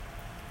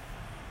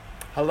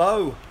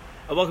Hello,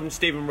 And welcome to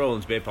Stephen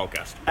Rowland's Beer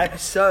Podcast.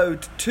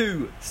 episode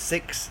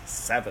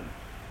 267.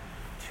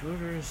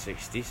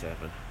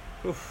 267.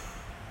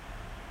 Oof.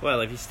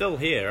 Well, if you're still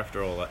here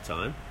after all that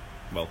time,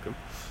 welcome.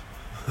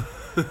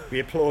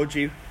 We applaud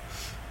you.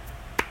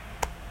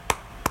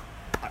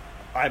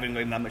 I haven't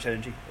got that much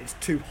energy. It's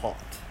too hot.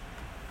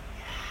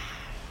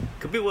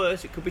 Could be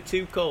worse, it could be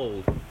too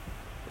cold.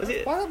 Was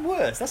it? Why not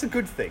worse? That's a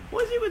good thing.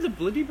 What is it with the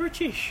bloody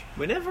British?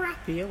 We're never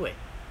happy, are we?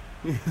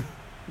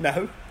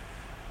 No.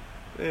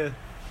 Yeah.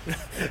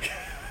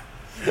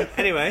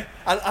 Anyway.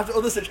 And after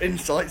other such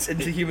insights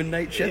into human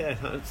nature.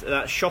 Yeah,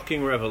 that's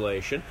shocking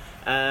revelation.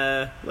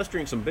 Let's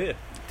drink some beer.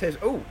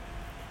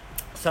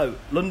 So,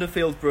 London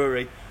Fields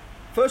Brewery.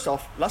 First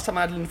off, last time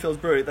I had London Fields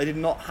Brewery, they did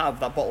not have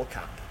that bottle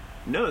cap.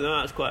 No,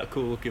 that's quite a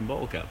cool looking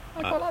bottle cap.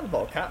 I quite like the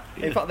bottle cap.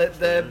 Yeah, In fact, it's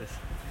very nice.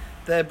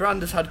 their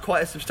brand has had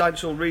quite a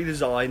substantial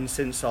redesign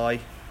since I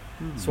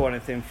saw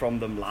anything from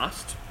them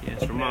last.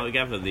 Yes, from what I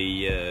gather,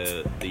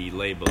 the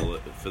label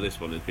for this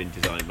one has been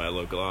designed by a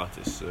local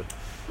artist. So,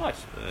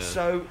 Nice.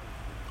 So,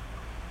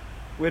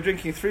 we're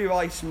drinking Three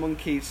Ice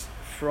Monkeys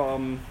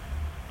from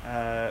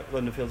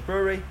London Fields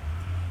Brewery.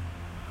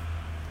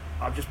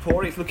 I'm just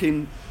pouring. It's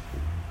looking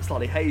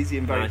slightly hazy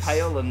and very Nice.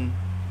 pale, and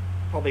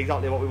probably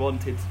exactly what we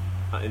wanted.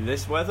 in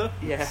this weather,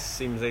 Yeah.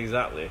 seems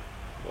exactly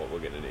what we're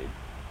going to need.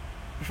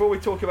 Before we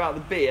talk about the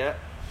beer,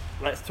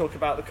 let's talk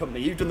about the company.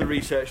 You've done the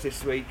research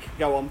this week.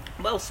 Go on.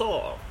 Well,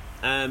 sort of.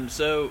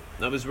 So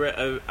I was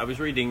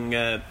reading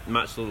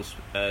Maxwell's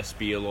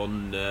spiel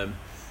on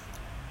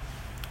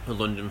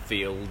London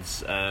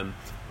Fields. I've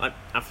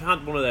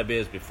had one of their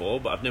beers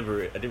before, but I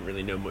didn't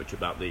really know much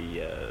about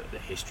the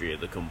history of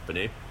the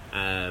company.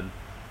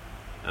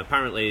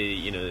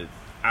 Apparently,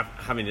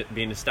 having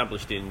been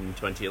established in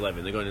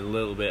 2011, they're going in a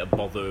little bit of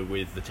bother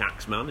with the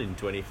taxman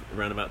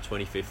around about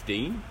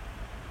 2015.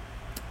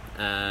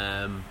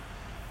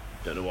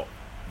 Don't know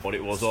what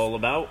it was all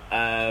about,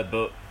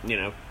 but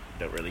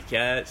don't really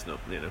care. It's not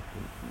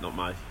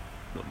my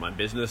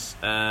business.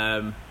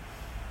 But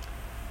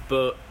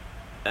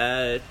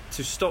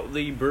to stop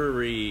the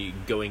brewery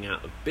going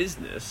out of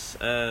business,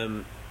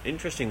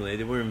 interestingly,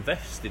 they were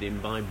invested in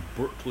by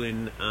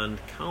Brooklyn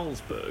and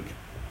Carlsberg,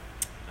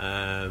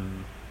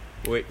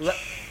 which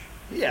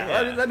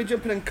Let me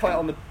jump in and comment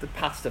on the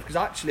past stuff, because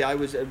actually I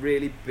was a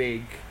really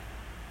big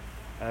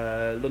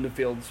London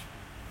Fields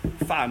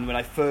fan when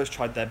I first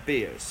tried their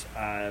beers.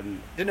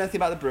 Didn't know anything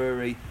about the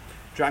brewery.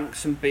 Drank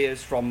some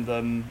beers from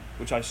them,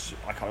 which I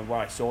can't remember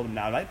where I saw them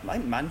now.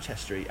 Like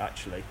Manchester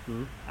actually,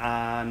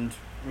 and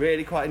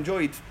really quite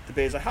enjoyed the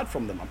beers I had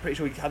from them. I'm pretty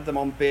sure we had them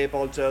on Beer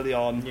Bods early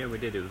on. Yeah, we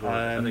did. It was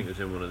I think it was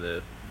in one of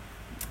the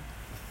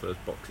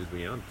first boxes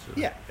we had. So.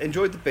 Yeah,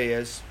 enjoyed the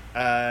beers.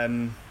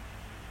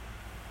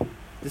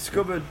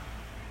 Discovered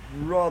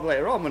rather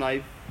later on when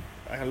I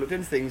looked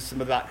into things,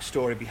 some of the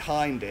backstory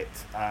behind it.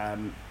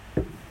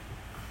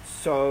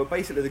 So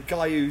basically, the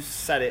guy who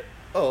set it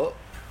up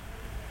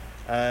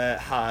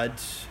had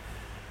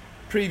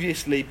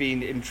previously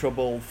been in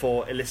trouble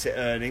for illicit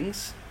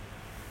earnings,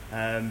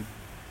 and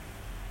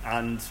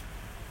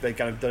they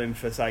kind of done him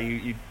for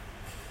you'd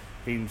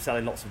been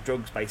selling lots of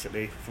drugs,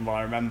 basically, from what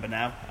I remember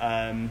now.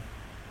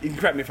 You can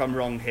correct me if I'm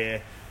wrong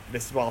here.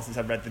 This is a while since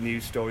I've read the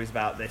news stories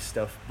about this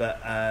stuff,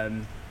 but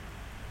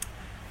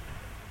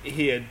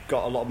he had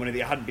got a lot of money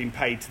that hadn't been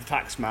paid to the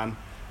taxman,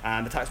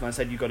 and the taxman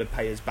said, "You've got to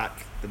pay us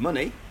back the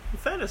money." In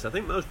fairness, I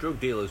think most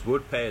drug dealers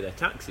would pay their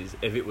taxes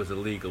if it was a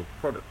legal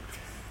product.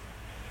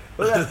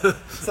 Well,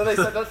 so they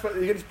said, "That's what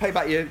you're going to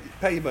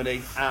pay your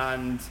money,"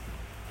 and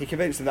he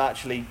convinced them that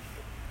actually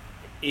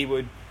it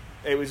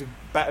was a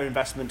better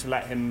investment to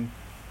let him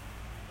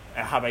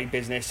have a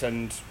business,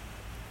 and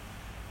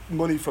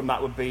money from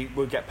that would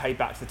get paid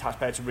back to the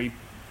taxpayer to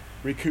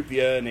recoup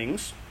the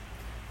earnings.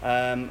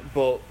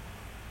 But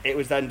it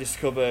was then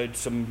discovered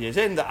some years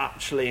in that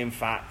actually, in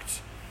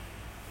fact,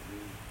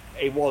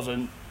 it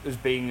wasn't as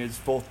being as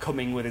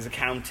forthcoming with his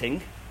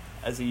accounting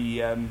as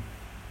he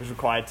was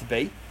required to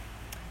be,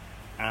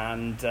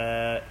 and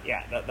that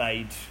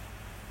they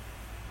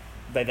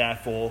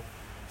therefore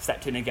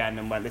stepped in again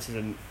and went, "This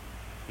isn't,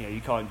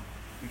 you can't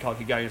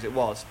keep going as it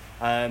was."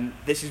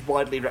 This is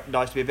widely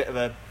recognised to be a bit of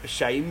a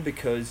shame,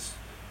 because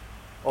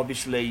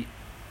obviously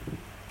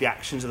the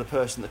actions of the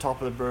person at the top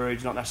of the brewery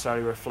do not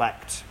necessarily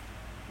reflect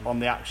on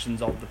the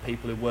actions of the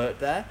people who work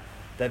there.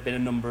 There have been a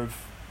number of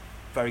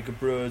very good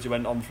brewers who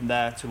went on from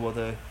there to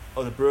other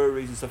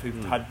breweries and stuff who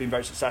had been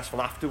very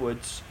successful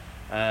afterwards.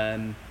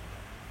 And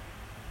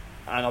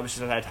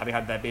obviously, as I said, having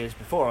had their beers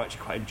before, I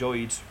actually quite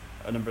enjoyed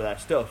a number of their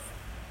stuff.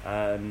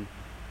 And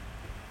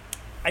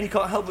you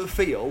can't help but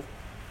feel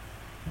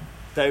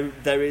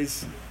there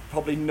is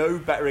probably no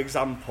better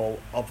example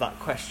of that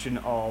question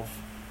of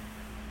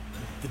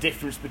the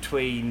difference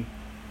between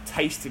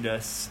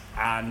tastiness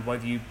and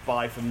whether you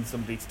buy from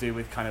somebody to do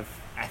with kind of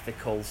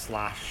ethical /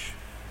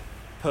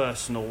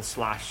 personal /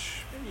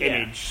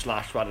 image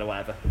 /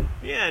 whatever.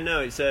 Yeah, no,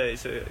 it's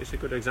a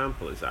good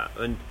example, is that.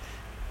 And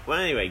well,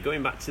 anyway,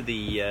 going back to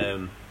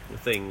the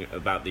thing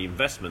about the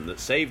investment that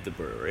saved the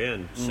brewery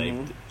and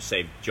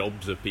saved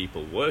jobs of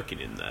people working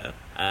in there.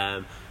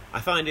 I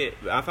found it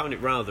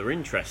rather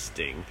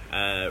interesting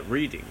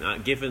reading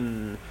that,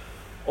 given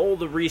all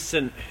the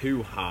recent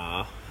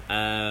hoo-ha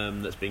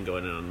that's been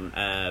going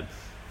on.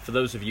 For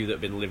those of you that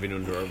have been living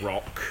under a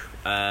rock,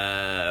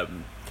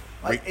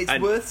 it's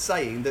worth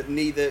saying that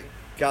neither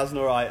Gaz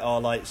nor I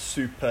are like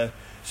super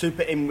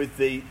in with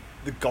the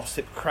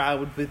gossip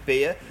crowd with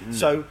beer.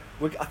 So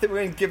I think we're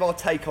going to give our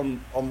take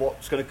on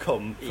what's going to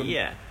come from,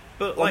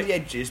 but on the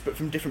edges, but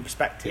from different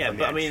perspectives. Yeah,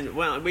 but I mean,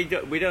 well,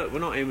 we're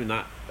not aiming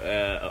that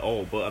at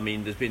all. But I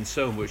mean, there's been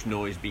so much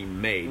noise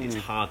being made; it's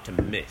hard to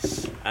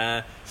miss.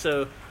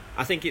 So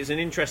I think it's an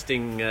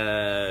interesting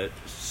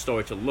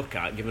story to look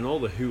at, given all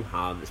the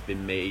hoo-ha that's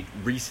been made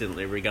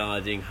recently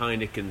regarding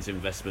Heineken's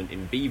investment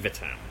in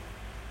Beavertown.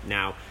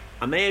 Now,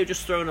 I may have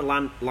just thrown a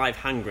live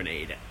hand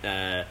grenade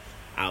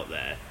out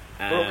there.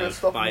 We're all going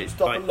to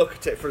stop and look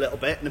at it for a little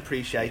bit and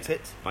appreciate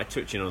it. By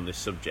touching on this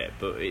subject,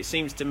 but it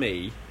seems to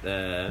me,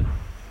 Heineken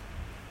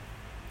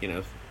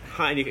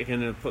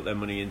have put their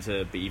money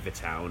into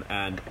Beavertown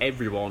and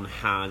everyone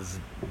has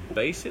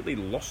basically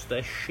lost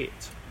their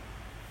shit.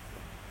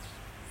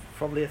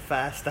 Probably a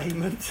fair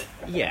statement.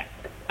 Yeah.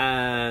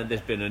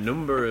 There's been a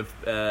number of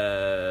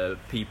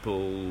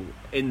people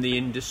in the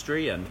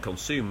industry and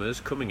consumers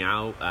coming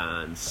out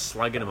and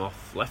slagging them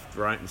off left,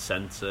 right and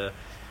centre.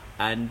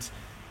 And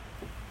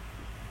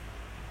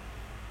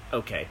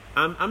okay,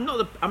 I'm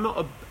not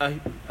a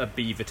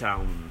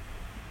Beavertown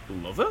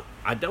lover.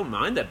 I don't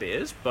mind their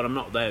beers, but I'm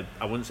not there.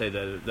 I wouldn't say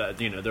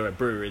they're a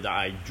brewery that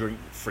I drink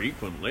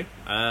frequently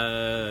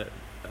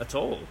at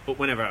all. But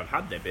whenever I've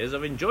had their beers,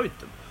 I've enjoyed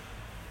them.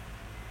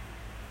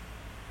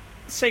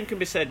 Same can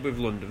be said with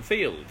London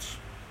Fields.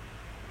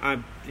 I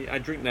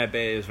drink their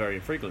beers very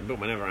infrequently, but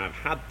whenever I've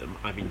had them,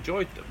 I've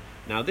enjoyed them.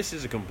 Now, this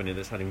is a company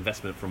that's had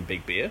investment from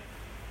Big Beer.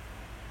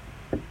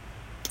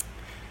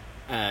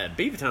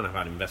 Beavertown have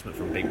had investment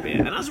from Big Beer,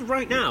 and as of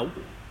right now,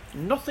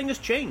 nothing has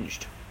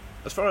changed,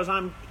 as far as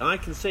I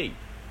can see.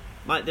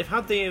 Like, they've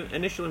had the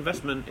initial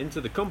investment into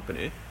the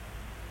company,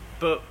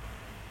 but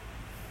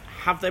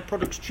have their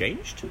products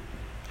changed?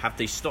 Have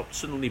they stopped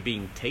suddenly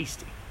being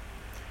tasty?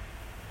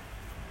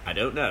 I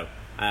don't know.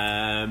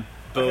 But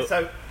okay,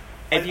 so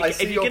I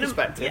see your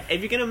perspective. If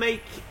you're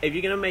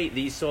gonna make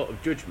these sort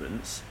of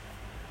judgments,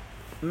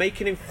 make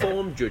an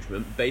informed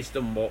judgment based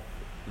on what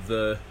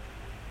the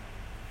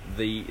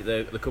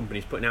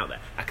company's putting out there.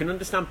 I can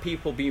understand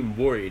people being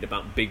worried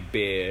about Big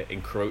Beer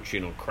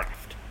encroaching on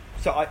craft.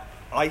 So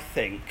I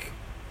think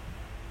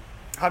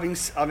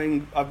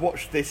I've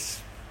watched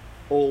this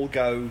all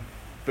go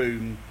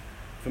boom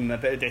from a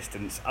bit of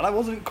distance, and I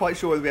wasn't quite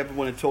sure whether we ever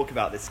want to talk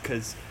about this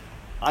because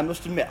I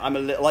must admit I'm a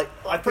little like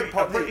I'm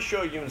pretty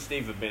sure you and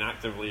Steve have been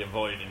actively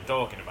avoiding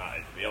talking about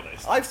it. To be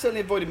honest, I've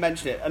certainly avoided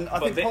mentioning it, and I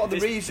think part of the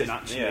reason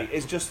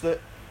is just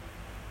that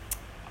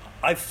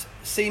I've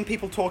seen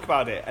people talk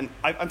about it, and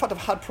in fact I've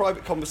had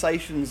private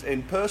conversations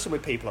in person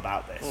with people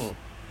about this.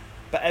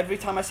 But every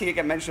time I see it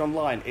get mentioned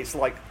online, it's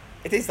like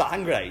it is that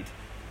hand grenade.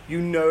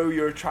 You know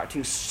you're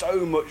attracting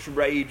so much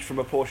rage from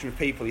a portion of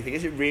people. You think,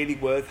 is it really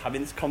worth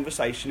having this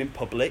conversation in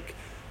public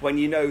when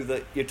you know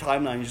that your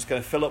timeline is just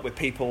going to fill up with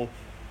people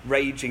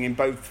raging in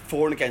both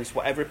for and against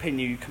whatever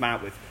opinion you come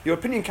out with? Your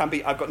opinion can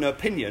be, I've got no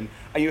opinion,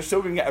 and you're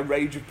still going to get a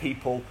rage of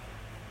people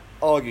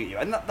arguing you.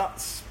 And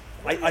that's...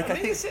 I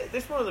think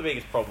this one of the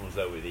biggest problems,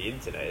 though, with the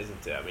internet,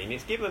 isn't it? I mean,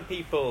 it's given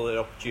people an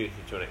opportunity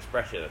to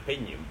express an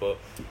opinion, but,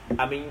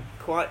 I mean,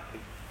 to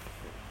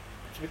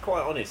be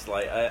quite honest,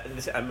 like, I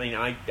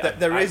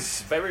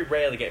very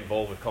rarely get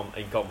involved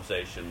in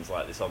conversations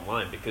like this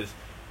online because,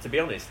 to be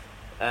honest,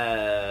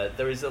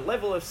 there is a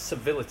level of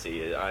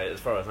civility,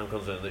 as far as I'm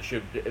concerned, that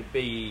should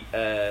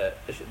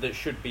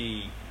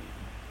be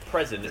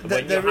present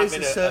when you're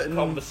having a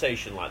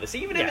conversation like this.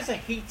 Even if it's a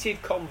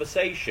heated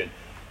conversation,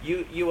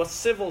 you are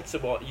civil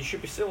to you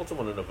should be civil to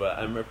one another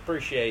and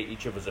appreciate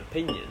each other's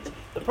opinions.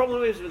 The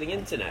problem is with the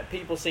internet,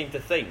 people seem to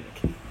think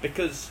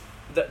because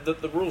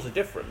the rules are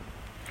different.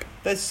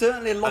 There's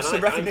certainly a loss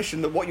of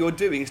recognition that what you're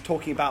doing is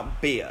talking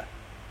about beer.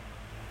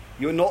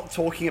 You're not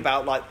talking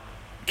about like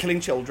killing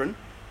children.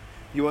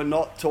 You are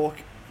not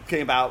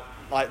talking about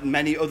like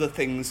many other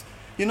things.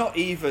 You're not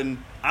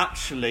even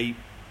actually.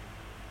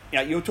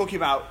 You're talking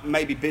about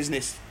maybe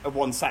business of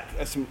one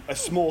a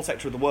small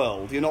sector of the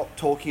world. You're not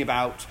talking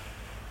about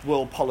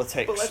world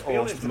politics. But let's be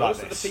honest,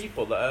 most of the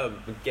people that are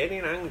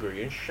getting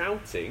angry and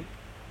shouting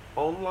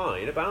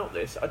online about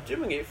this are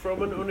doing it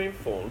from an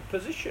uninformed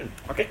position.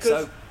 Okay,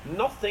 because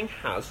nothing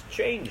has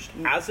changed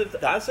as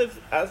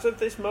of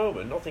this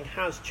moment. Nothing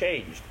has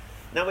changed.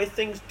 Now, if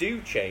things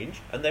do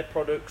change and their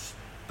products.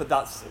 But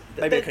that's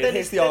maybe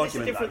here's the argument. It's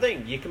a different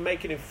thing. You can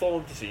make an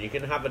informed decision. You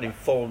can have an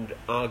informed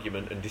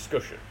argument and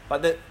discussion.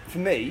 But for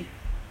me,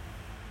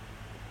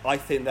 I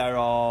think there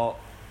are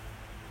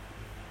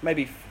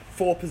maybe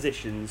 4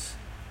 positions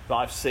that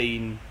I've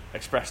seen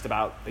expressed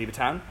about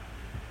Beavertown,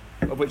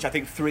 of which I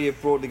think 3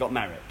 have broadly got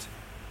merit.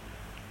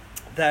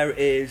 There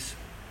is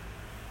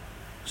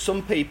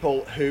some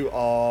people who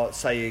are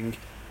saying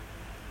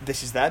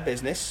this is their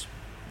business.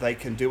 They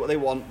can do what they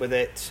want with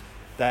it.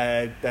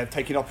 They're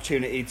taking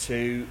opportunity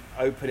to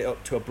open it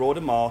up to a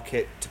broader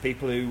market, to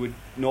people who would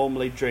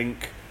normally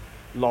drink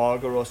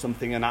lager or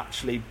something, and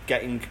actually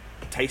getting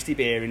tasty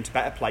beer into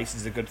better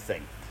places is a good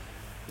thing.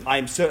 I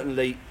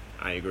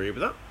agree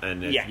with that.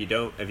 And if Yeah. you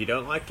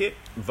don't like it,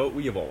 vote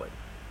with your wallet.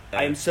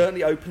 I am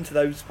certainly open to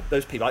those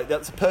people.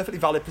 That's a perfectly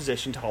valid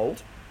position to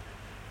hold.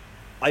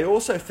 I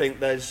also think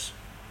there's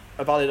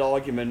a valid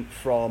argument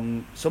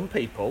from some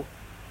people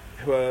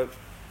who are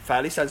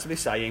fairly sensibly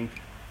saying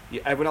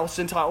everyone else is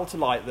entitled to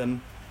like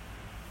them.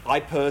 I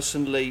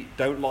personally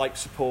don't like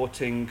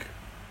supporting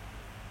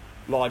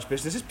large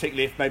businesses,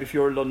 particularly if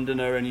you're a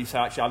Londoner and you say,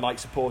 actually, I like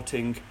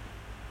supporting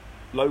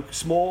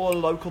small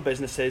local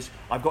businesses.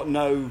 I've got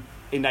no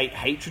innate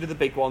hatred of the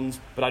big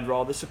ones, but I'd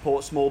rather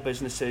support small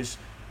businesses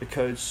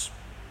because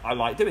I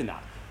like doing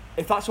that.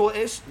 If that's all it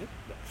is,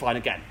 fine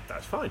again.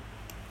 That's fine.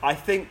 I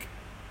think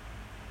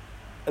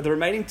the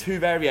remaining two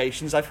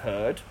variations I've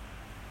heard,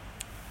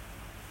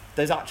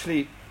 there's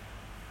actually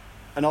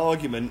an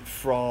argument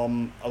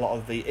from a lot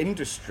of the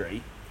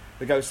industry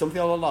that goes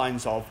something along the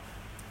lines of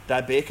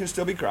their beer can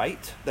still be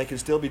great, they can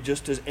still be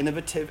just as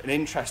innovative and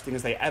interesting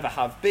as they ever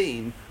have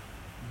been,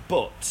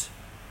 but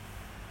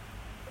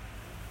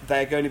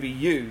they're going to be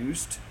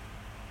used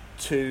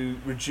to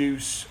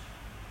reduce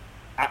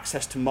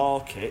access to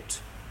market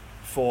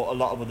for a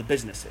lot of other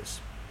businesses.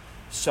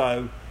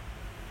 So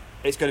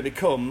it's going to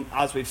become,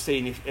 as we've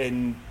seen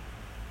in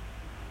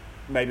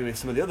maybe with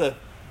some of the other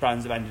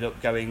brands have ended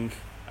up going,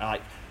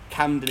 like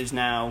Camden is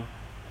now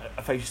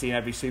a face you see in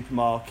every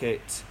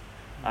supermarket.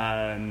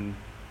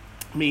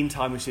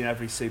 Meantime, we've seen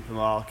every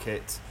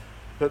supermarket,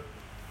 but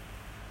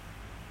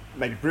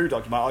maybe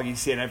Brewdog, you might argue, you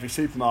see in every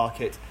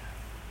supermarket,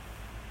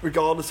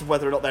 regardless of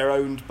whether or not they're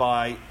owned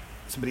by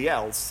somebody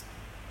else.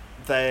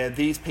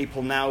 These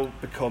people now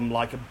become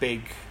like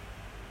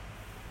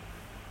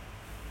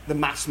the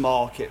mass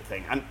market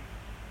thing,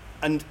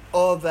 and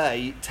are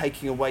they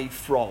taking away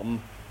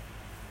from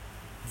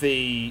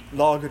the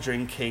lager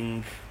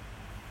drinking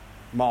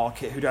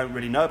market who don't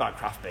really know about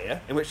craft beer?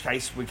 In which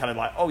case, we kind of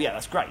like, oh yeah,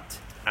 that's great.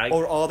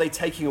 Or are they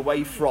taking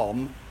away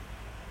from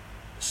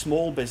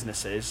small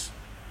businesses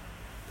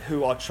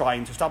who are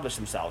trying to establish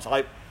themselves?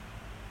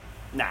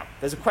 Now,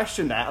 there's a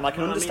question there, and I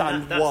can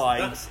understand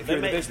why, if you're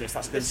in the business,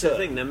 that's a concern. The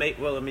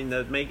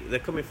thing. They're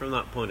coming from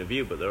that point of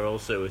view, but they're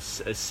also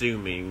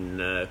assuming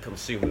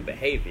consumer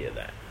behaviour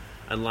there,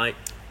 and like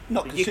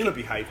not consumer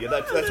behaviour.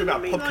 They're talking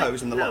about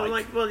pubcos and the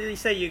like. You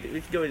say if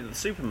you go into the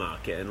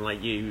supermarket and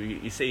like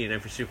you see in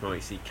every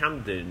supermarket, you see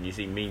Camden, you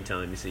see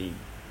Meantime, you see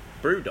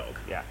Brewdog.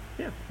 Yeah.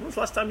 When's the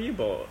last time you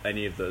bought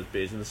any of those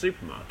beers in the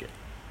supermarket?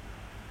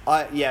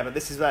 But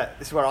this is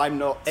where I'm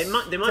not. They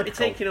might be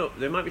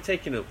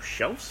taking up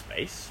shelf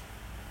space.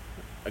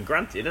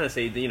 Granted, I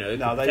say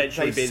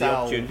potentially be the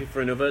opportunity for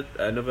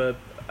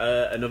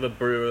another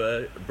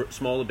brewer,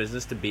 smaller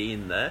business to be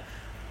in there.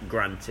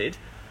 Granted,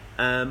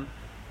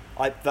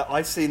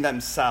 I've seen them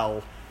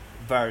sell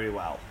very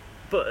well.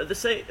 But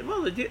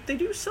they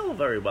do sell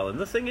very well. And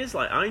the thing is,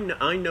 like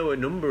I know a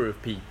number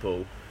of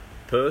people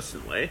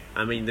personally.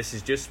 I mean, this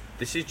is just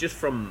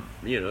from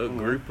a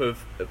group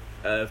of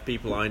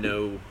people I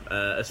know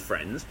as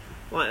friends.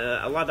 Like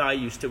a lad I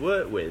used to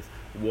work with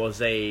was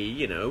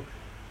a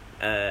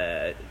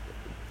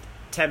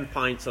 10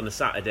 pints on a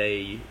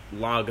Saturday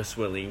lager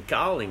swilling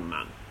Carling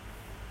man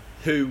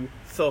who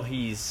for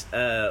his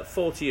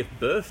 40th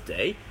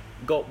birthday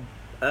bought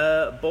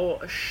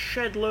a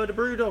shed load of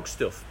Brewdog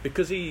stuff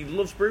because he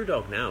loves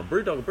Brewdog now.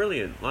 Brewdog are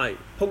brilliant. Like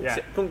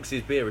Punk's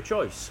his beer of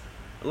choice.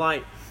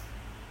 Like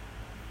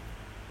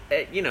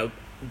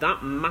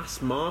that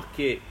mass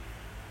market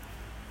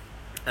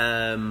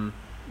and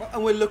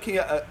we're looking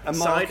at a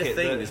market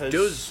that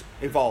has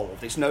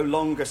evolved. It's no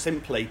longer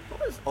simply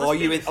are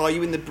you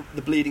in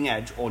the bleeding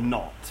edge or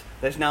not.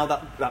 There's now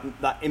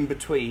that in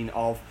between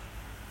of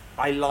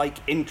I like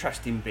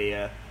interesting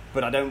beer,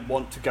 but I don't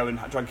want to go and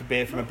drink a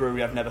beer from a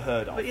brewery I've never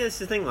heard of. But this is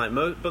the thing.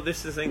 But this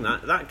is the thing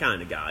that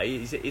kind of guy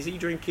is he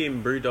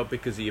drinking Brewdog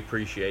because he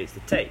appreciates the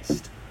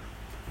taste?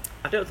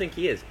 I don't think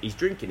he is. He's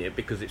drinking it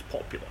because it's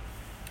popular.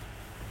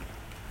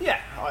 Yeah,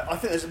 I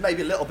think there's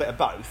maybe a little bit of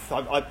both.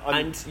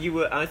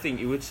 I think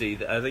you see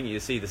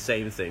the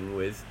same thing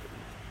with.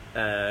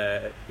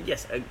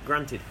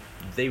 Granted,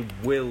 they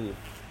will.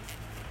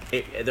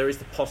 There is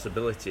the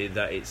possibility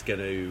that it's going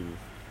to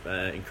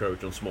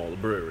encroach on smaller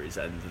breweries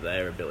and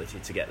their ability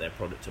to get their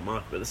product to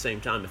market. But at the same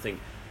time, I think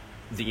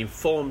the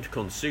informed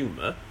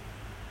consumer,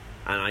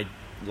 and I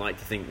like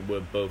to think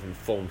we're both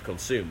informed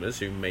consumers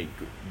who make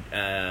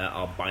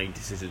our buying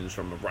decisions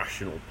from a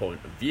rational point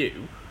of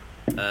view.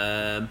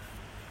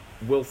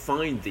 Will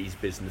find these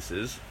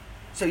businesses.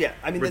 So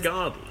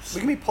regardless,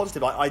 we can be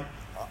positive.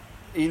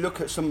 You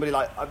look at somebody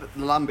like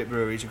the Lambic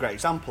Brewery is a great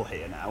example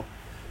here now.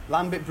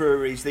 Lambic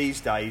breweries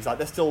these days, like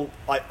they're still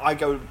like I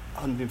go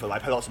hunting for,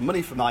 like, pay lots of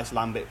money for nice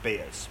Lambic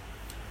beers,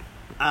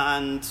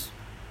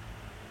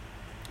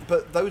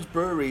 but those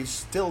breweries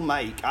still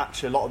make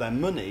actually a lot of their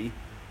money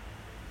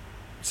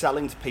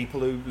selling to people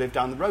who live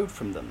down the road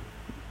from them,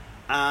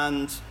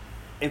 And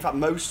in fact,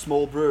 most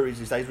small breweries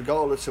these days,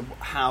 regardless of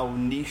how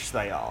niche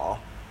they are,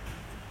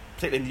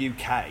 particularly in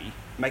the UK,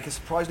 make a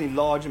surprisingly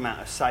large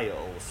amount of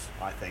sales,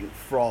 I think,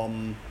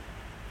 from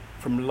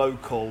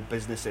local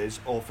businesses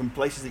or from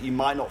places that you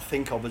might not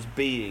think of as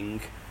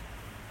being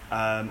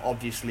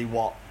obviously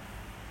what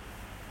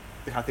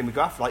the kind of thing we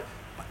go after. Like,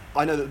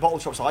 I know that the bottle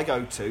shops I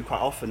go to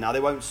quite often now, they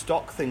won't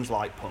stock things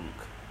like Punk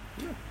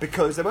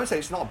because they won't say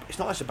it's not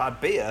just a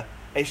bad beer.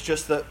 It's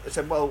just that they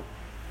said, well,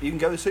 you can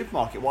go to the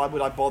supermarket. Why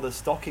would I bother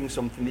stocking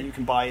something that you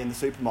can buy in the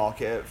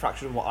supermarket at a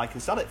fraction of what I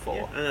can sell it for?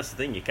 Yeah, and that's the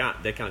thing. They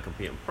can't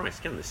compete on price,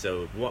 can they?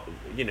 So what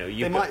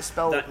they might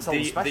sell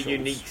specials.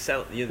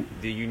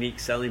 The unique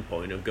selling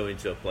point of going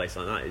to a place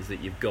like that is that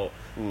you've got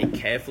a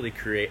carefully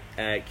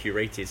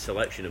curated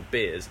selection of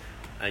beers,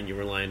 and you're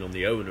relying on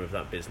the owner of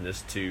that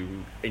business to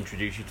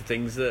introduce you to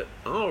things that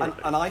are.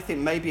 And I think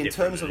maybe in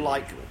terms of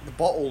like the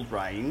bottled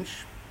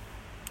range,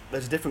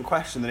 there's a different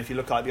question than if you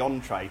look at the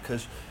on-trade,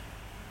 because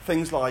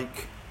things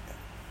like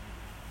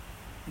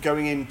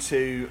going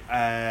into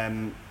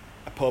a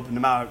pub,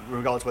 no matter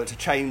regardless whether it's a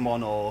chain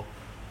one or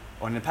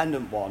an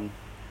independent one,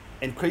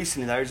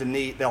 increasingly there is a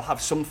need. They'll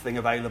have something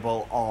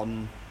available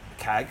on a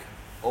keg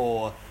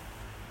or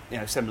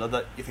similar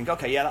that you think,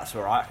 okay, yeah, that's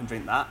all right, I can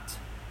drink that.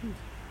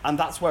 And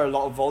that's where a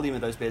lot of volume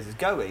of those beers is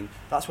going.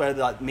 That's where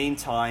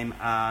Meantime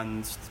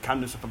and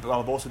Camden stuff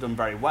have also done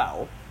very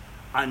well.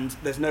 And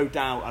there's no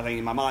doubt, I think,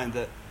 in my mind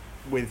that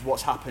with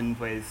what's happened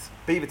with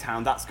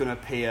Beavertown, that's going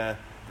to appear.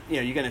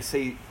 You're going to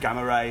see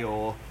Gamma Ray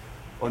or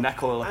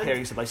Neck Oil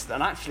appearing some places.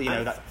 And actually,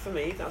 that for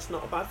me, that's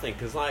not a bad thing,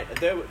 because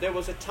there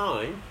was a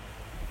time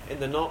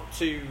in the not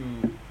too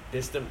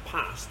distant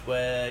past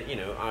where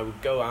I would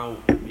go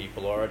out with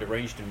people, or I'd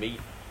arrange to meet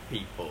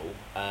people,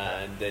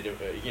 and they'd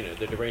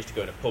arrange to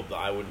go in a pub that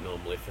I wouldn't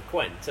normally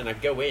frequent, and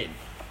I'd go in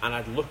and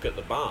I'd look at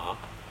the bar,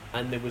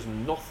 and there was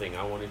nothing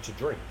I wanted to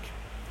drink.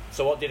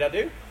 So what did I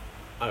do?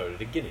 I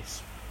ordered a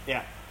Guinness.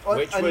 Yeah.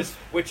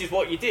 Which is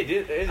what you did,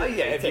 isn't it?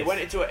 Yeah, if you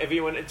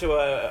went into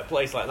a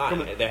place like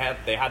that,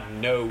 they had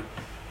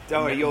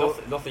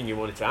nothing you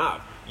wanted to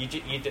have.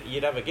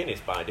 You'd have a Guinness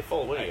by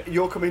default, wouldn't you?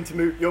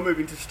 You're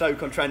moving to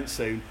Stoke on Trent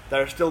soon.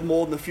 There are still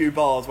more than a few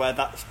bars where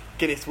that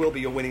Guinness will be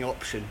your winning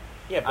option.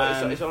 Yeah,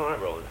 but it's all right,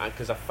 Roland,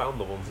 because I found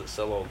the ones that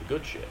sell all the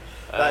good shit.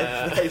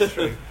 That is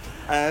true.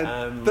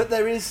 But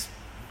there is.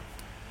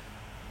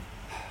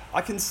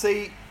 I can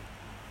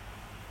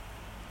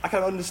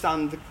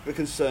understand the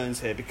concerns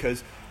here,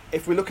 because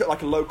if we look at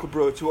like a local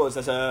brewer to us,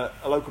 there's a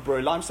local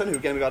brewery, Limestone, who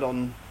again we had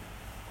on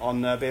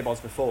Beer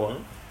Bods before,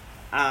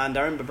 and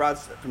I remember Brad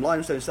from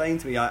Limestone saying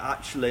to me,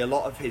 actually a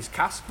lot of his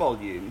cask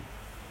volume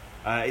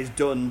is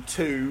done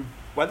to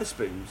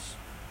Wetherspoons,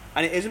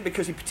 and it isn't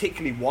because he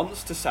particularly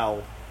wants to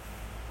sell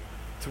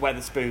to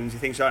Wetherspoons. He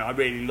thinks, I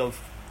really love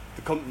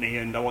the company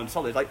and I want to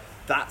sell it. Like,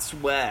 that's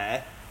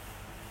where,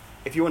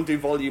 if you want to do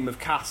volume of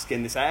cask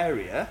in this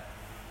area,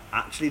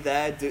 actually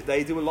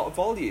they do a lot of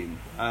volume,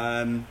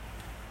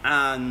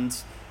 and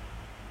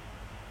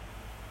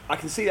I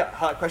can see that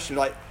question,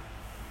 like,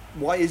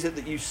 why is it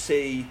that you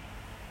see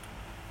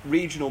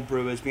regional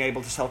brewers being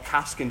able to sell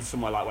cask into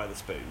somewhere like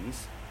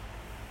Wetherspoons,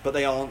 but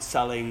they aren't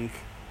selling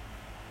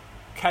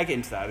keg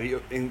into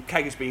there?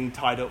 Keg is being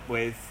tied up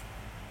with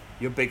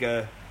your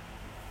bigger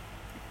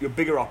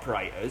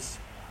operators,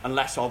 and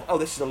less of,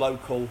 this is a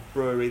local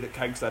brewery that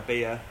kegs their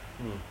beer.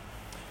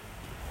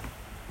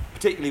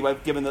 Particularly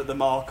given that the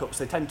markups,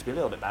 they tend to be a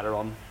little bit better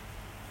on.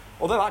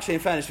 Although actually, in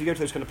fairness, if you go to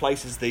those kind of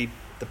places, the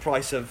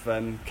price of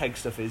keg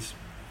stuff is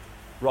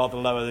rather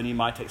lower than you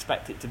might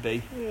expect it to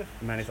be in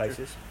many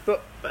places.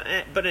 But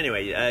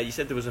anyway, you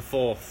said there was a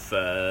fourth one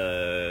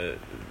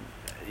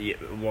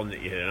that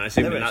you heard, and I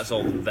assume that's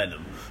all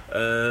Venom.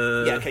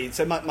 Okay,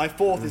 so my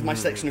fourth is my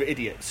section of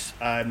idiots.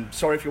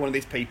 Sorry if you're one of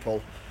these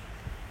people,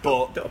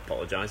 but don't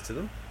apologise to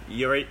them.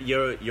 You're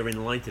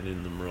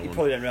enlightening them, Roland. You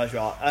probably don't realise you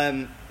are.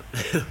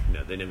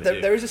 No, they never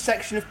do. There is a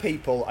section of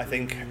people, I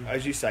think,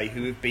 as you say,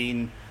 who have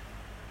been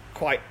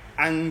quite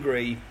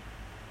angry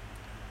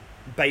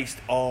based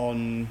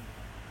on,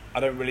 I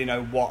don't really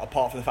know what,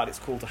 apart from the fact it's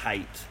called to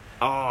hate.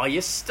 Oh,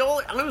 you stole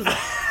it. I was you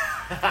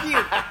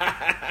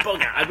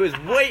bugger. I was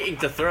waiting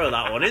to throw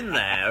that one in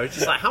there. I was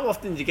just like, how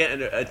often do you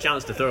get a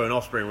chance to throw an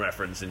Offspring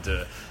reference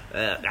into...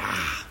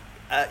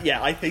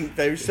 I think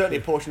there's certainly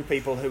a portion of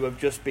people who have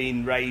just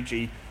been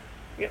ragey.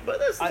 Yeah, but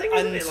that's the thing,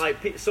 isn't it?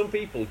 Like, some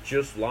people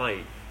just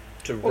like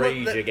to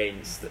rage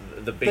against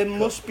the big. There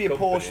must be a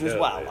portion as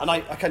well, and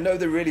I know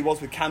there really was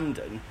with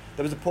Camden.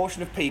 There was a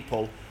portion of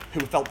people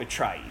who felt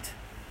betrayed,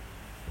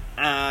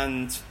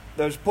 and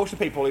there was a portion of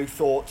people who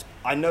thought,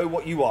 "I know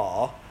what you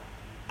are,"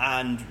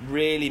 and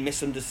really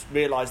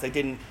realised they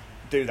didn't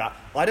do that.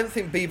 I don't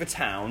think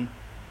Beavertown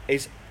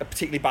is a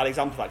particularly bad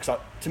example of that, because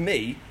to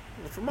me,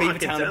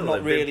 Beavertown have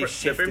not really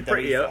shifted their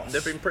ethos.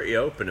 They've been pretty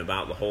open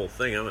about the whole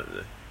thing, haven't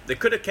they? They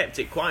could have kept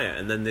it quiet,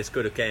 and then this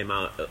could have came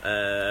out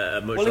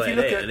a much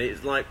later date, and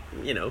it's like,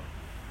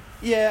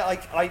 Yeah,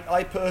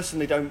 I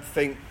personally don't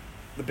think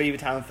the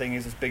Beavertown thing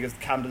is as big as the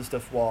Camden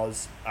stuff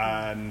was.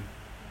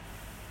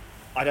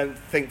 I don't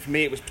think for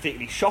me it was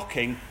particularly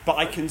shocking, but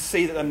I can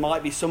see that there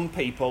might be some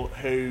people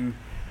who.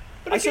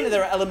 But I certainly again-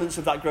 there are elements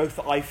of that growth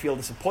that I feel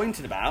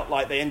disappointed about.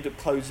 Like they ended up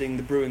closing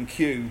the Brew and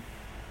Q,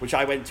 which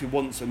I went to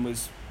once and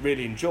was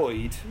really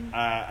enjoyed,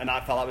 and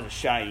I felt that was a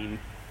shame.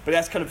 But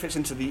that kind of fits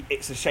into the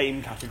it's a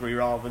shame category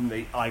rather than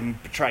the I'm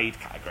betrayed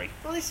category.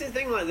 Well, this is the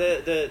thing, like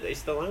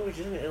it's the language,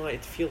 isn't it?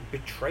 Like to feel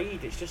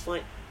betrayed. It's just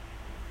like,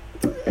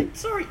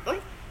 sorry,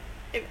 like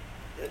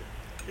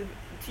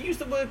to use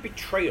the word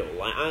betrayal.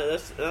 Like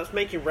that's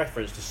making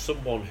reference to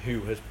someone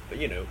who has,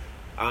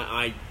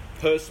 I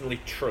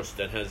personally trust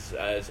and has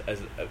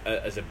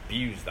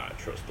abused that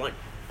trust. Like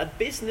a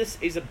business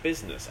is a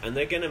business, and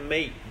they're going to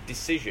make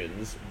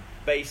decisions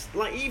based,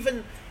 like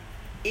even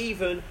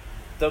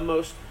the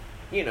most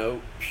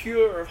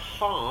pure of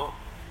heart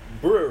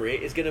brewery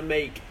is going to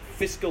make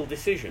fiscal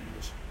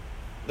decisions.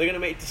 They're going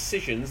to make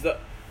decisions that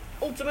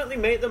ultimately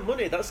make them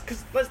money. That's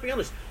because, let's be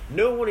honest,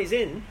 no one is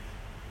in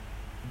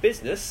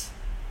business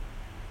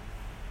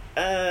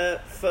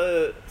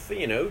for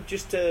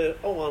just to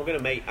I'm going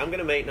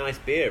to make nice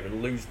beer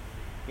and lose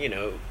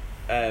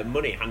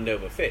money hand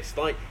over fist.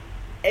 Like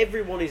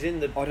everyone is in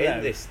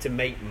this to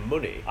make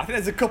money. I think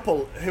there's a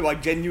couple who I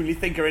genuinely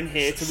think are in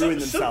here to ruin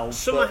themselves.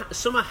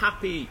 Some are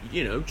happy,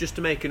 just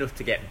to make enough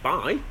to get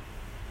by.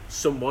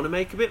 Some want to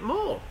make a bit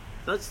more.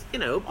 That's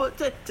but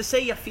to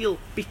say I feel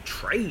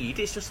betrayed,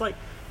 it's just a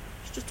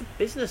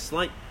business.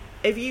 Like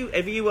if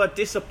you are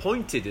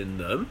disappointed in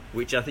them,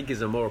 which I think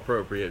is a more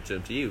appropriate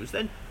term to use,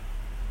 then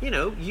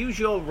use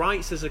your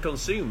rights as a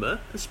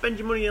consumer and spend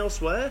your money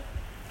elsewhere.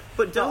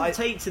 But don't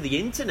take to the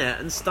internet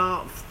and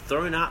start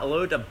throwing out a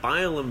load of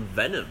bile and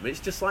venom. It's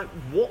just like,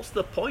 what's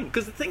the point?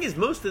 Because the thing is,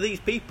 most of these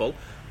people,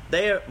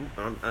 I'm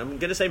going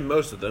to say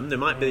most of them, there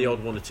might be the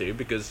odd one or two,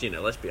 because,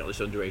 let's be honest,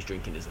 underage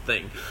drinking is a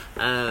thing.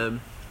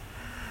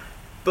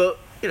 But,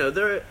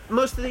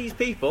 most of these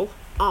people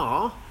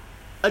are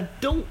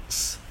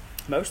adults.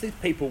 Most of these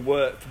people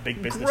work for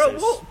big businesses. Grow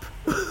up.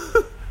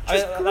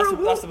 That's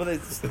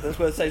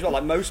what I say as well.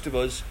 Like most of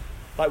us,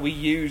 like we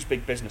use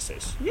big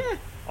businesses. Yeah.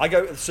 I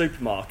go to the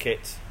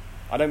supermarket.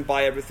 I don't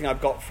buy everything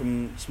I've got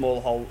from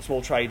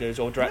small traders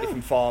or directly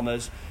from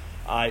farmers.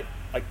 I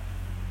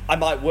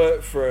might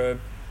work for a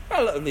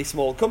relatively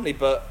small company,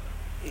 but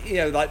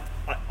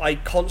I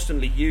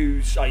constantly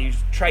use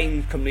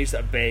train companies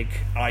that are big.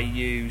 I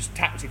use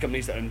taxi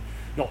companies that are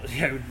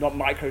not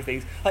micro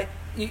things. Like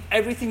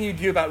everything you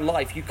do about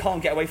life, you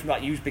can't get away from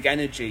that. You use big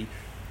energy.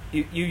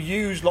 You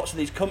use lots of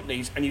these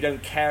companies, and you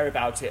don't care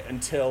about it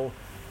until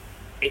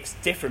it's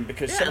different,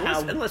 because somehow...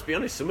 And let's be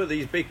honest, some of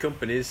these big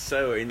companies,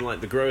 so in like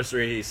the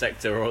grocery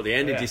sector or the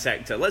energy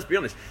sector, let's be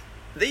honest,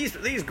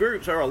 these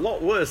groups are a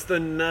lot worse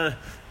than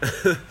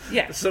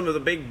some of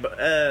the big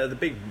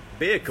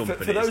beer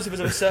companies. For those of us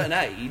of a certain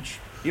age,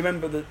 you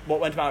remember what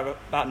went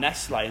about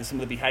Nestle and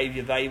some of the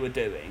behaviour they were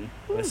doing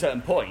at a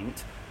certain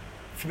point.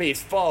 For me,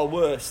 it's far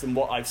worse than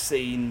what I've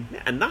seen.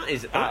 And that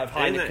is out of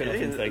Heineken or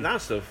something.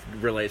 That stuff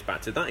relates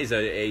back to that is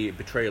a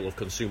betrayal of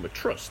consumer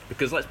trust.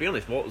 Because let's be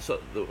honest,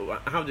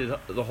 how did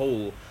the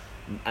whole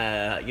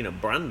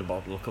brand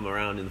model come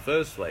around in the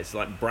first place?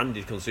 Like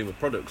branded consumer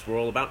products were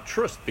all about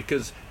trust,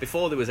 because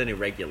before there was any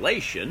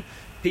regulation,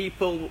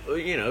 people,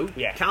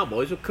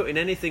 cowboys were cutting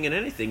anything and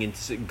anything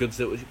into goods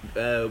that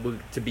were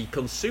to be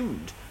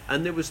consumed,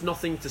 and there was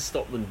nothing to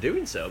stop them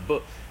doing so.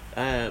 But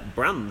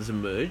brands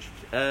emerged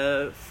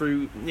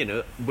through,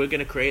 we're going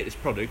to create this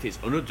product, it's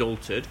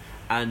unadulterated,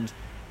 and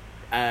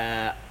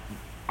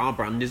our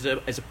brand is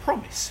a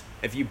promise.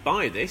 If you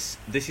buy this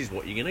is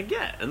what you're going to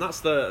get, and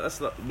that's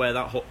where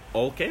that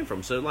all came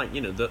from. So, like,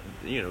 to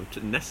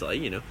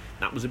Nestle,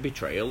 that was a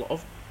betrayal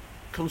of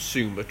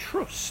consumer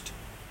trust.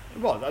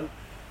 Well, and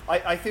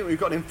I think we've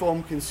got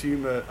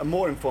a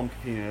more informed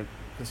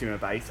consumer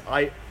base.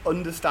 I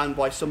understand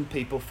why some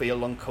people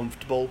feel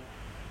uncomfortable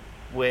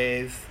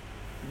with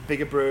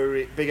bigger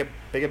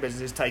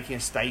businesses taking a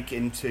stake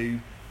into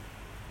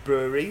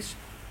breweries.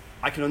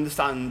 I can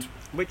understand,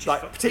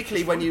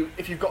 particularly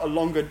if you've got a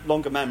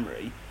longer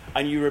memory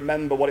and you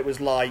remember what it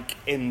was like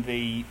in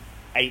the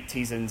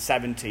 80s and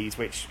 70s,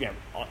 which don't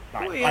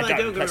get me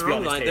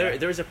wrong. Like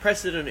there is a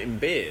precedent in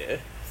beer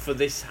for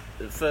this,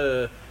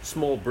 for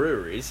small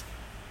breweries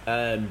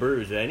and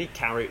brewers of any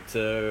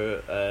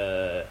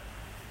character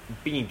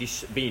being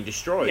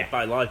destroyed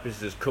by large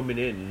businesses coming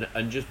in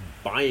and just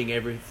buying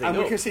everything and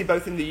up. We can see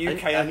both in the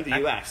UK and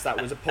the US that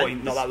was a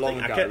point not that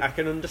long ago. I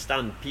can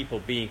understand people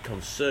being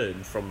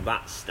concerned from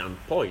that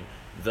standpoint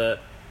that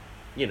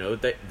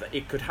that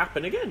it could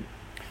happen again.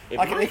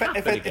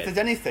 If there's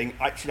anything,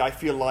 actually, I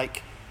feel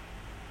like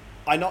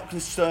I'm not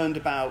concerned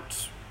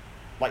about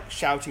like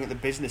shouting at the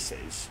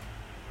businesses.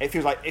 It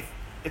feels like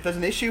if there's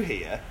an issue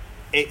here,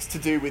 it's to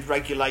do with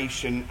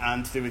regulation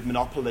and to do with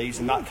monopolies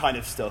and that kind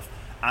of stuff.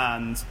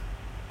 And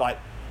like,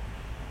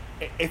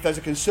 if there's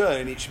a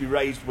concern, it should be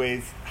raised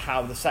with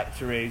how the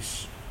sector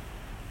is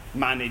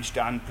managed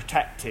and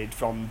protected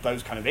from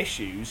those kind of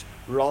issues,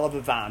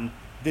 rather than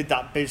did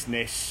that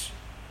business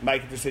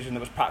make a decision that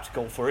was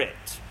practical for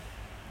it.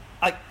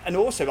 And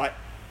also, like,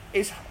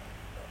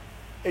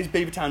 Is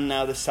Beavertown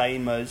now the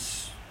same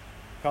as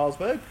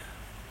Carlsberg?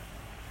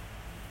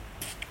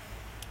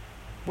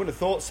 Wouldn't have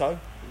thought so.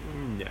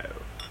 No.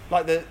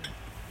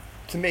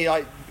 To me,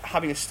 like,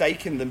 having a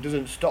stake in them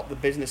doesn't stop the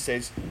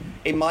businesses.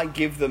 It might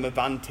give them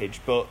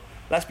advantage, but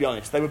let's be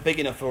honest, they were big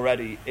enough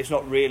already. It's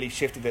not really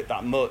shifted it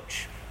that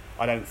much,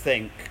 I don't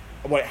think.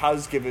 What it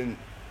has given,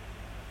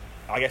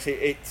 I guess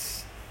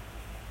it's...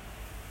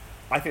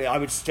 I think I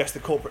would suggest the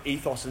corporate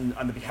ethos and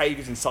the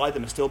behaviours inside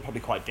them are still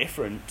probably quite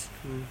different.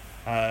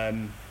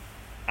 And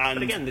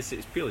but again, this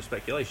is purely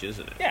speculation,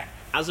 isn't it? Yeah.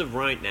 As of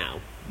right now,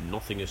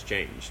 nothing has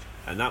changed,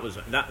 and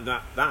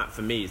that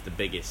for me is the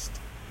biggest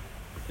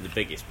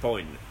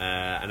point.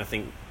 And I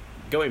think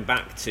going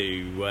back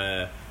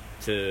to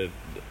the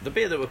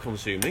beer that we're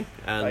consuming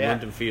and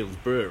London Fields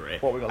Brewery,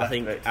 what we got left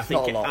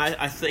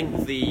I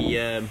think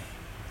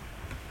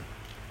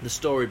the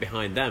story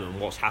behind them and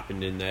what's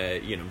happened in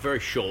their very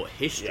short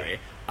history,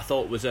 I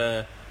thought was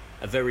a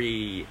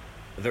very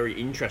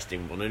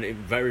interesting one, and it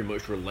very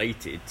much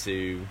related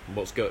to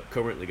what's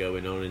currently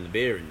going on in the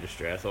beer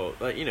industry. I thought,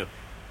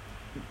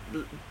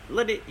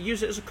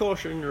 use it as a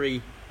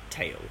cautionary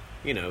tale.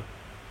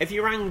 If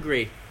you're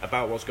angry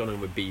about what's going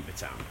on with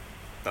Beavertown,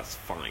 that's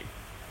fine.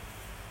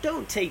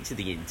 Don't take to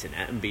the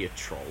internet and be a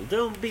troll.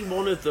 Don't be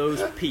one of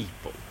those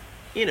people.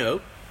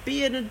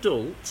 Be an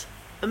adult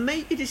and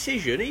make your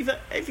decision. Either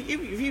if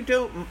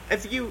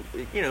you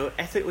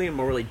ethically and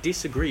morally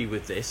disagree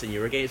with this and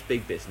you're against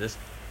big business,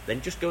 then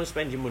just go and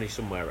spend your money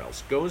somewhere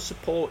else. Go and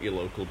support your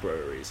local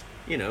breweries.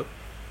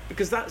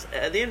 Because that's,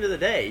 at the end of the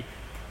day,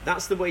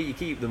 that's the way you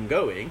keep them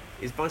going,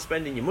 is by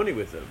spending your money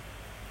with them.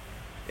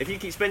 If you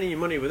keep spending your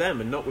money with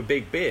them and not with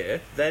big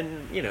beer,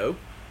 then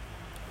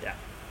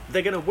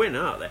they're going to win,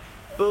 aren't they?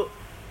 But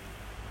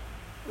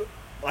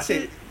I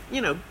think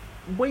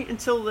wait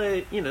until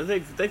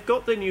they've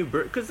got their new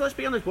brewery. Because let's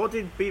be honest, what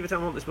did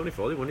Beavertown want this money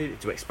for? They wanted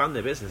it to expand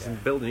their business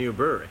and build a new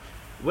brewery.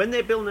 When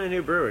they build a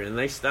new brewery and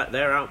they start,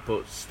 their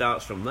output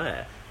starts from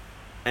there,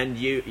 and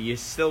you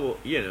still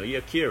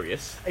you're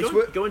curious,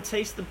 go and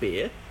taste the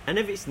beer. And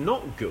if it's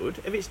not good,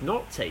 if it's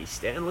not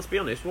tasty, and let's be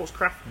honest, what's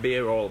craft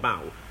beer all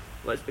about?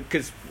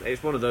 Because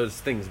it's one of those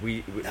things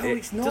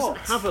it's not.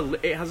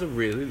 It has a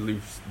really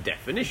loose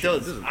definition. It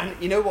does. Doesn't it?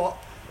 And you know what?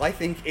 I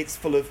think it's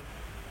full of...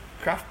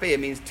 Craft beer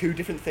means two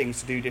different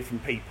things to do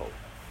different people.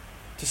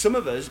 To some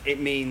of us, it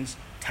means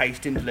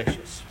tasting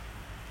delicious.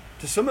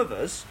 To some of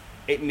us,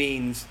 it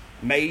means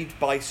made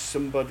by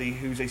somebody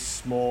who's a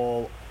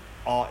small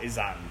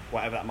artisan,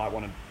 whatever that might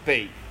want to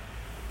be.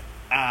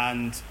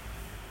 And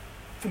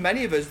for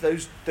many of us,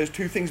 those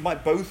two things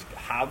might both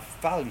have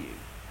value.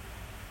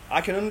 I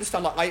can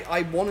understand,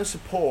 I want to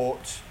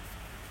support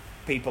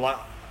people. I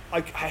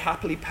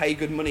happily pay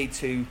good money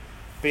to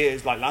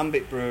beers like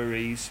Lambic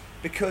breweries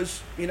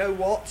because, you know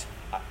what?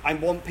 I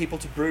want people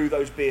to brew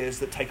those beers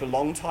that take a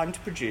long time to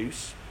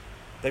produce.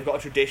 They've got a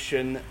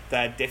tradition,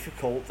 they're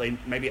difficult, they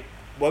maybe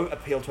won't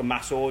appeal to a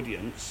mass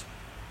audience.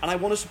 And I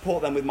want to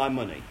support them with my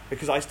money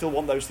because I still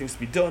want those things to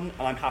be done,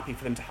 and I'm happy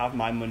for them to have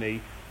my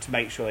money to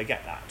make sure they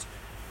get that.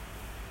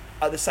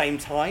 At the same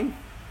time,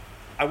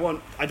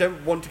 I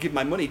don't want to give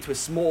my money to a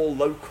small,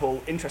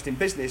 local, interesting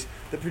business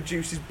that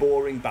produces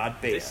boring, bad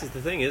beer. This is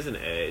the thing, isn't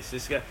it? It's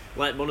just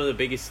like one of the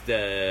biggest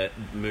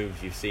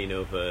moves you've seen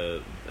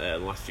over the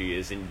last few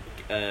years in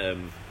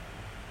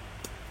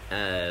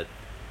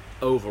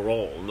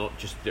overall, not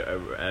just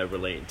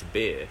relating to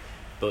beer,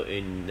 but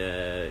in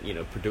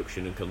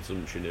production and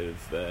consumption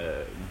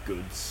of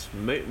goods,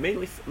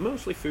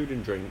 mostly food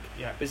and drink.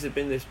 Yeah. There's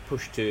been this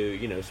push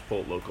to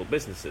support local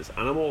businesses,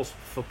 and I'm all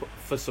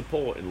for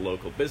supporting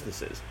local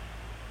businesses,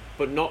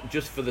 but not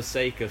just for the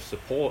sake of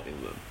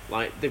supporting them.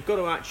 Like, they've got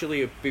to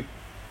actually be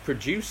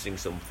producing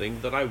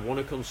something that I want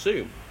to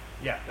consume.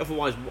 Yeah.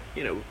 Otherwise,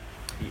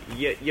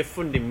 you're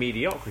funding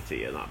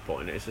mediocrity at that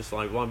point. It's just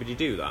like, why would you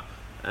do that?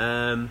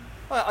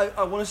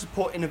 I want to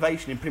support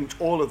innovation in pretty much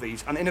all of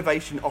these, and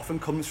innovation often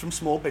comes from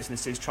small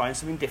businesses trying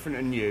something different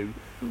and new.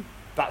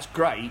 That's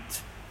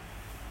great.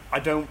 I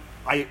don't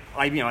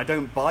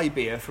buy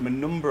beer from a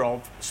number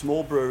of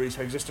small breweries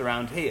who exist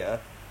around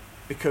here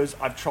because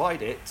I've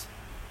tried it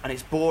and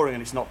it's boring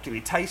and it's not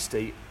particularly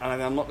tasty,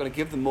 and I'm not going to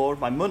give them more of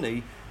my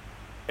money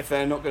if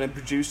they're not going to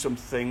produce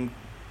something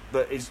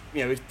that is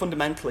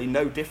fundamentally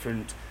no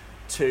different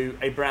to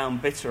a brown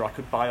bitter I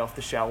could buy off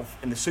the shelf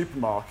in the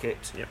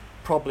supermarket. Yep.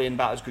 Probably in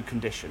about as good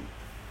condition.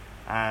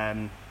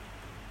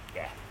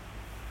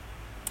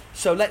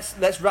 So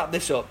let's wrap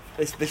this up.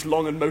 This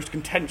long and most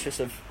contentious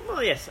of.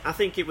 Well, yes, I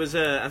think it was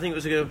a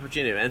good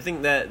opportunity. I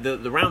think that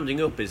the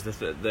rounding up is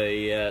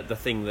the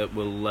thing that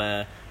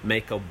will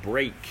make or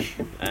break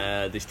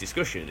this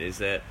discussion. Is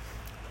that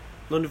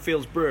London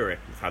Fields Brewery?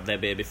 We've had their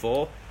beer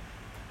before.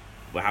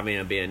 We're having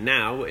a beer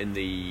now in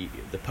the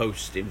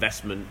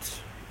post-investment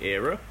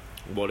era.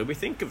 What do we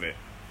think of it?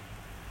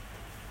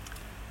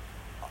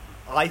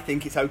 I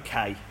think it's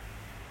okay.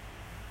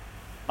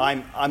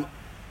 I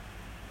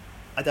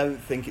don't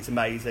think it's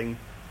amazing.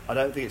 I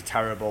don't think it's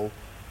terrible.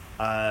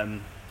 I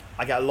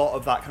get a lot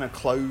of that kind of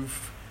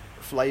clove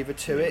flavour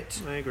to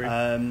it. I agree.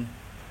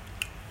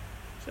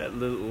 It's a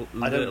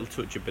little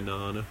touch of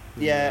banana.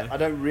 Yeah, I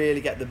don't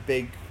really get a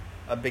big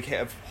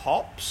hit of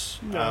hops.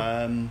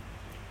 No.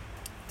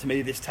 To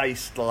me, this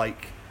tastes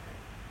like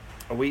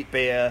a wheat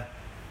beer.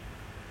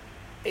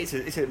 It's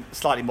a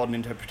slightly modern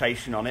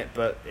interpretation on it,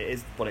 but it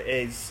is what it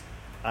is.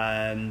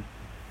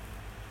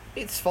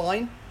 It's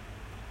fine.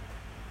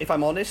 If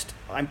I'm honest,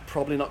 I'm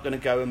probably not going to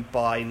go and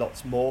buy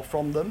lots more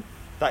from them.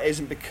 That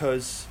isn't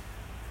because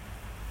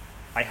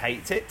I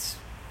hate it,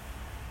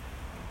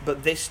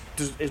 but this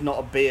is not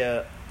a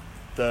beer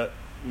that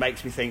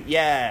makes me think,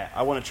 yeah,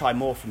 I want to try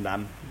more from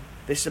them.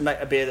 This is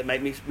a beer that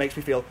makes me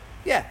feel,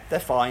 yeah,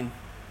 they're fine.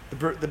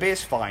 The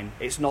beer's fine.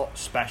 It's not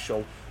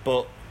special,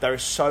 but there are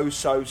so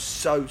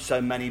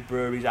many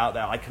breweries out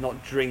there. I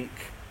cannot drink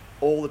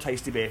all the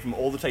tasty beer from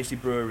all the tasty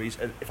breweries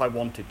if I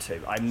wanted to.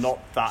 I'm not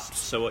that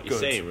So what you're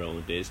saying,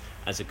 Roland, is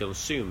as a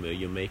consumer,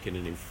 you're making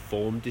an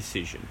informed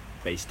decision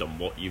based on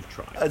what you've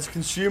tried. As a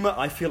consumer,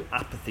 I feel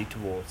apathy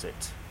towards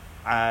it.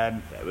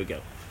 There we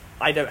go.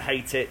 I don't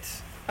hate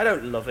it. I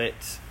don't love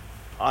it.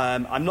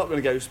 I'm not going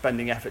to go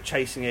spending effort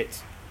chasing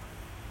it.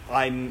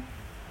 I'm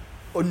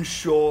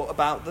unsure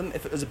about them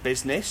if it was a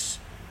business,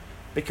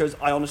 because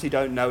I honestly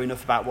don't know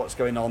enough about what's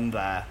going on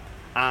there.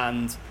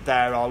 And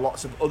there are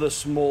lots of other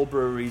small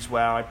breweries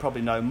where I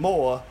probably know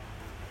more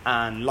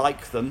and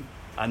like them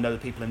and know the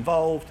people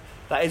involved.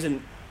 That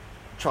isn't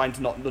trying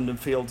to knock London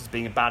Fields as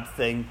being a bad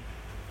thing.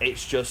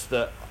 It's just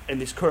that in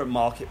this current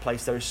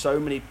marketplace, there are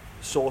so many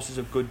sources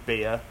of good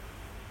beer.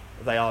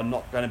 They are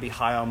not going to be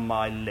high on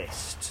my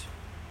list.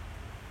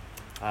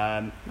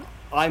 I'm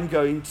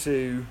going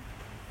to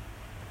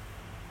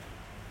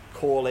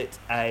call it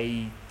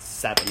a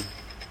 7.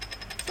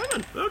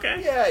 7,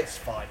 okay. Yeah, it's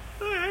fine.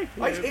 Okay.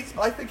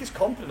 I think it's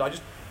competent.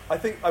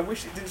 I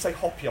wish it didn't say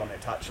hoppy on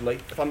it. Actually,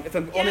 if I'm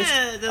honest,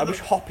 I wish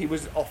hoppy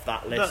was off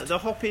that list. The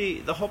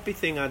hoppy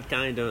thing, I'd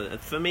kind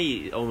of, for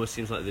me, it almost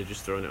seems like they're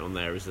just throwing it on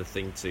there as a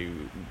thing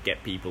to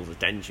get people's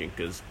attention,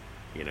 because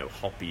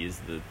hoppy is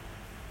the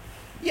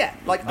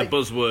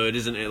buzzword,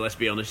 isn't it? Let's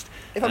be honest.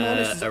 If I'm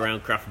honest,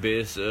 around craft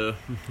beer. So,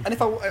 and if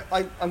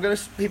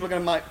people are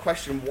going to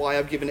question why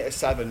I've given it a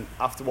 7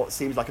 after what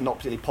seems like a not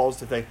particularly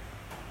positive thing.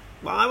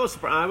 Well, I was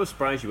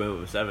surprised you went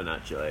with a 7,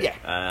 actually. Yeah.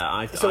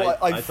 I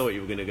thought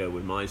you were going to go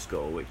with my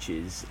score, which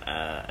is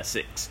a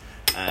 6.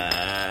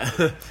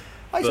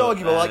 It's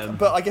arguable,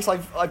 but I guess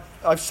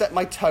I've set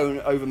my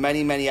tone over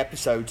many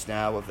episodes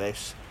now of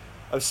this,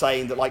 of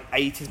saying that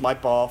 8 is my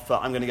bar for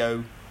I'm going to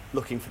go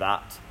looking for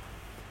that.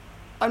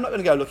 I'm not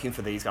going to go looking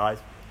for these guys,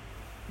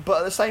 but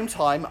at the same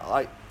time,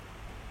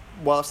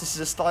 whilst this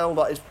is a style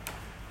that is,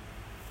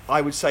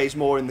 I would say, is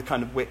more in the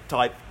kind of wit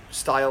type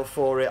style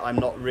for it, I'm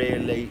not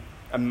really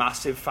a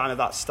massive fan of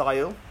that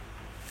style.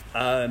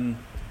 But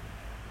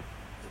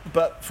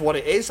for what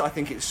it is, I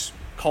think it's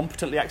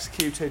competently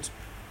executed.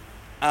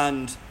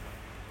 And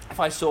if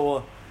I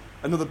saw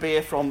another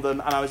beer from them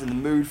and I was in the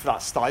mood for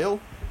that style,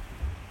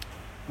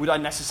 would I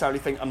necessarily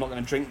think I'm not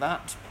going to drink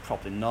that?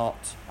 Probably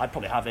not. I'd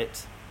probably have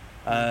it.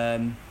 Yeah,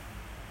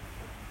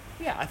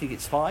 I think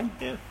it's fine.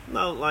 Yeah.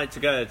 No,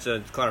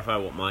 to clarify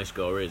what my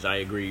score is, I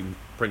agree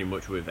pretty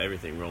much with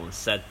everything Roland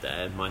said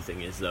there. My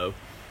thing is, though,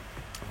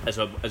 as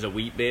a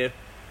wheat beer,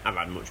 I've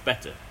had much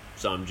better,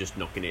 so I'm just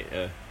knocking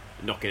it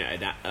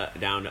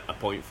down a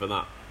point for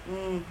that.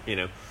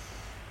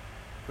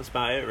 That's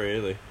about it,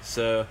 really.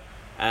 So,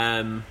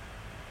 if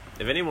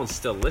anyone's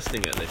still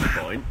listening at this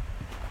point,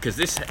 because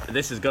this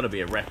has got to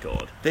be a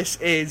record. This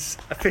is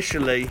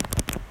officially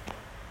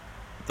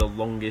the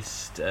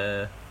longest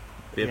beer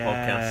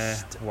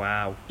podcast.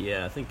 Wow.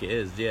 Yeah, I think it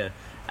is. Yeah.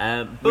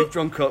 We've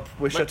drunk up.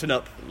 We're shutting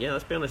up. Yeah,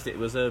 let's be honest. It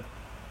was a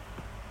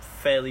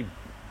fairly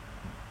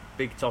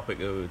big topic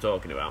that we were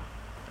talking about,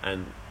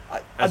 and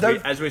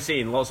as we've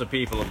seen, lots of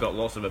people have got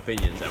lots of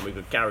opinions, and we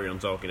could carry on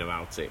talking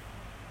about it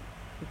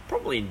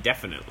probably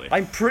indefinitely.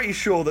 I'm pretty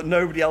sure that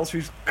nobody else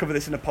who's covered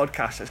this in a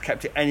podcast has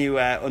kept it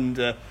anywhere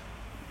under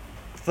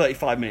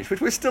 35 minutes,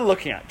 which we're still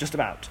looking at, just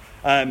about.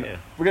 We're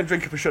going to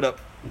drink up and shut up.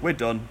 We're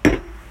done.